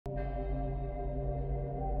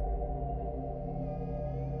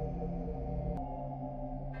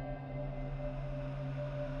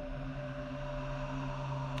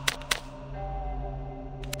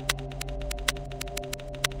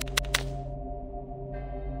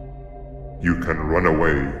You can run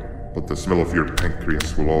away, but the smell of your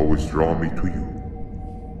pancreas will always draw me to you.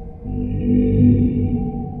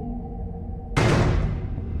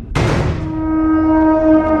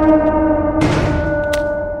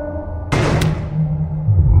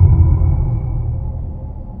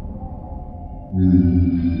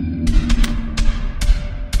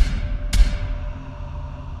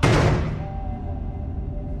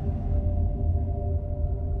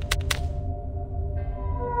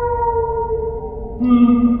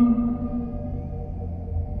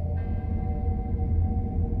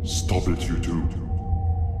 Stop it, you two.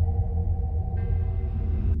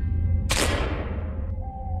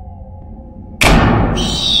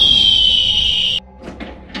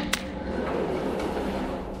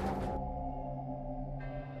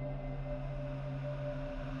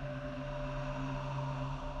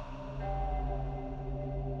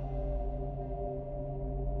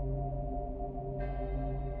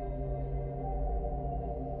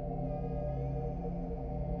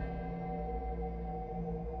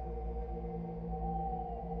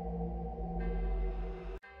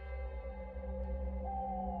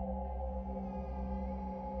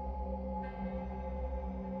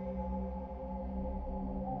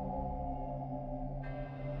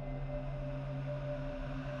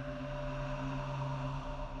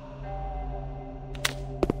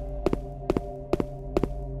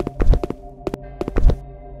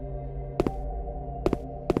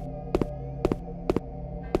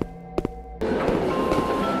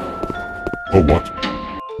 Oh, what?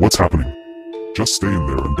 What's happening? Just stay in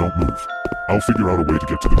there and don't move. I'll figure out a way to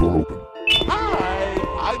get to the door open. Hi,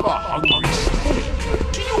 I'm a hungry snake.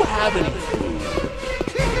 Do you have any food?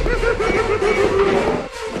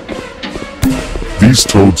 These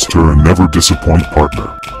toads turn never disappoint,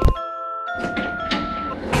 partner.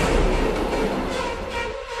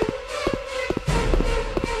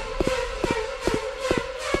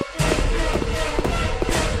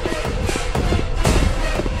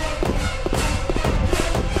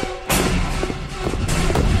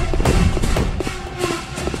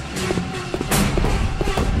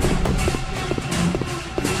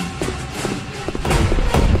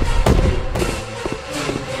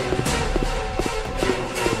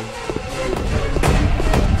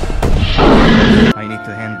 I need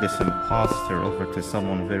to hand this imposter over to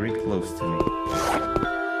someone very close to me.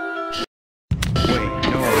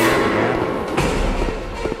 Wait, no,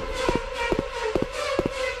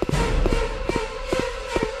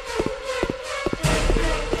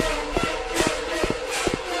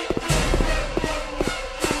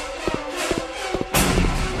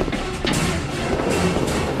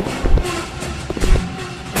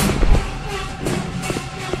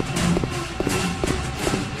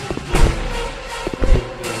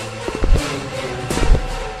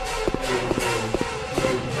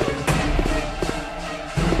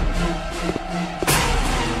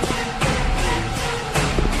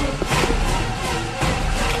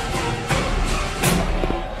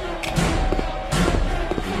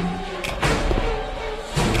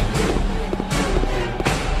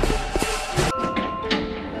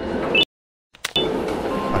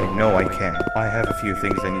 No, I can't. I have a few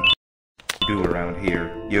things I need to do around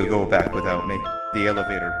here. You'll go back without me. The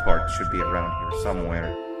elevator part should be around here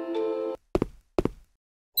somewhere.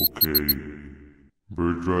 Okay.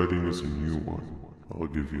 Bird riding is a new one. I'll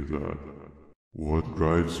give you that. What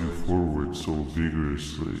drives you forward so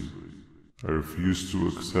vigorously? I refuse to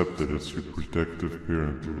accept that it's your protective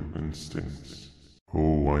parental instincts.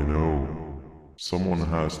 Oh, I know. Someone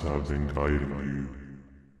has to have been guiding you.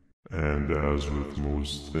 And as with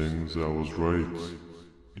most things, I was right.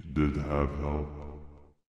 You did have help.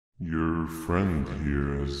 Your friend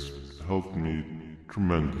here has helped me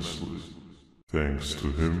tremendously. Thanks to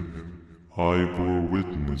him, I bore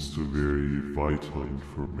witness to very vital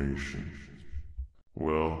information.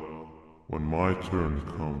 Well, when my turn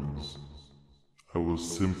comes, I will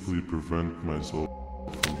simply prevent myself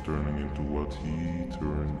from turning into what he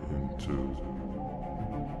turned into.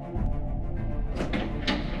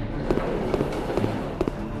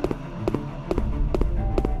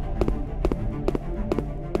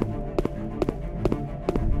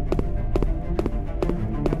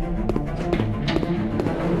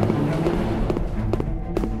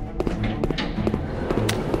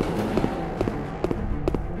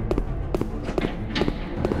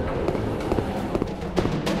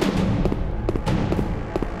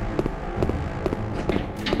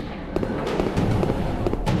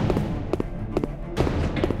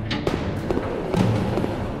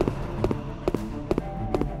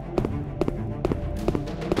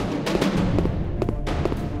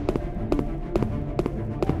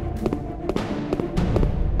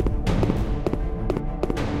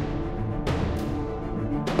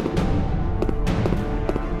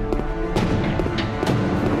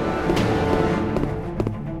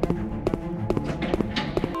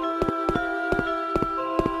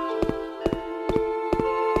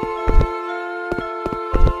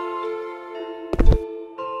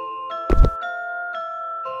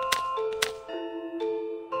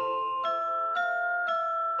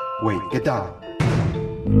 get down.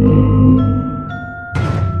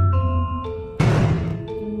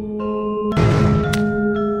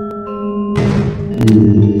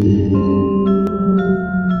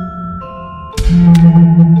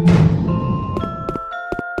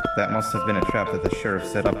 That must have been a trap that the sheriff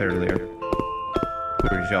set up earlier.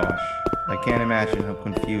 Poor Josh. I can't imagine how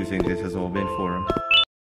confusing this has all been for him.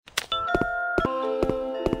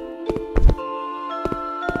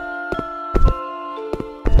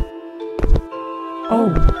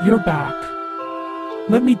 Oh, you're back.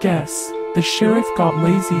 Let me guess. The sheriff got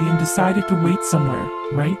lazy and decided to wait somewhere,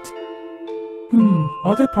 right?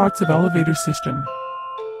 Other parts of elevator system.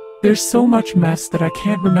 There's so much mess that I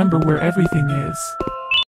can't remember where everything is.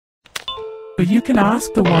 But you can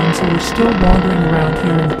ask the ones who are still wandering around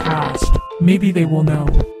here in the past. Maybe they will know.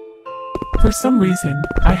 For some reason,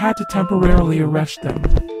 I had to temporarily arrest them.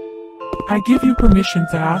 I give you permission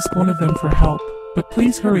to ask one of them for help, but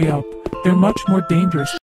please hurry up. They're much more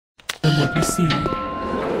dangerous than what you see.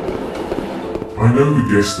 I know the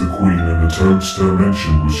guest the Queen and the Toadster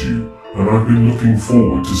mentioned was you, and I've been looking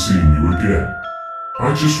forward to seeing you again.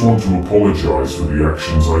 I just want to apologize for the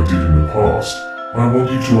actions I did in the past. I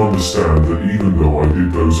want you to understand that even though I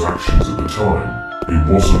did those actions at the time,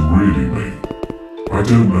 it wasn't really me. I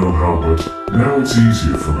don't know how, but now it's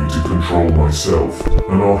easier for me to control myself,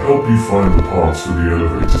 and I'll help you find the parts for the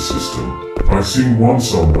elevator system. I've seen one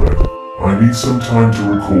somewhere. I need some time to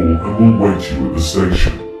recall and will wait you at the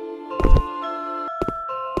station.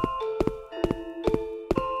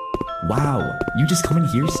 Wow, you just come in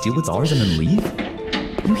here, steal what's ours, and then leave?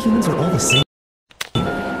 You humans are all the same.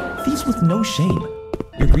 Thieves with no shame.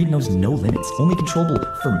 Your greed knows no limits, only controllable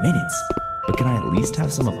for minutes. But can I at least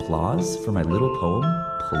have some applause for my little poem,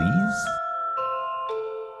 please?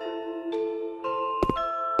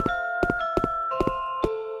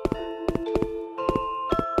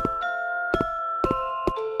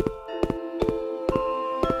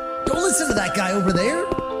 Don't listen to that guy over there.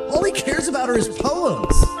 All he cares about are his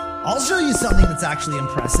poems. I'll show you something that's actually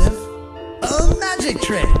impressive. A magic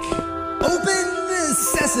trick. Open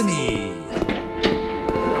sesame.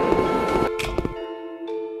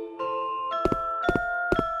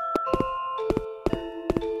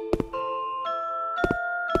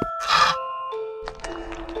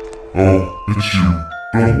 Oh, it's you.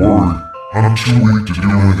 Don't worry. I'm too weak to do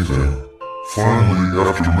anything. Finally,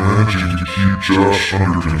 after managing to keep Josh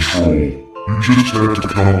under control, you just had to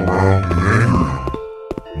come around and anger him.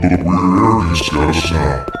 Look where arrogance got us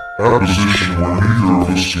now. At a position where neither of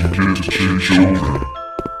us can get to change children.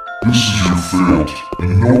 This is your fault,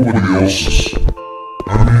 and nobody else's. I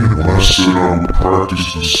mean, when I said I would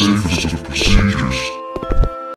practice the safest of procedures,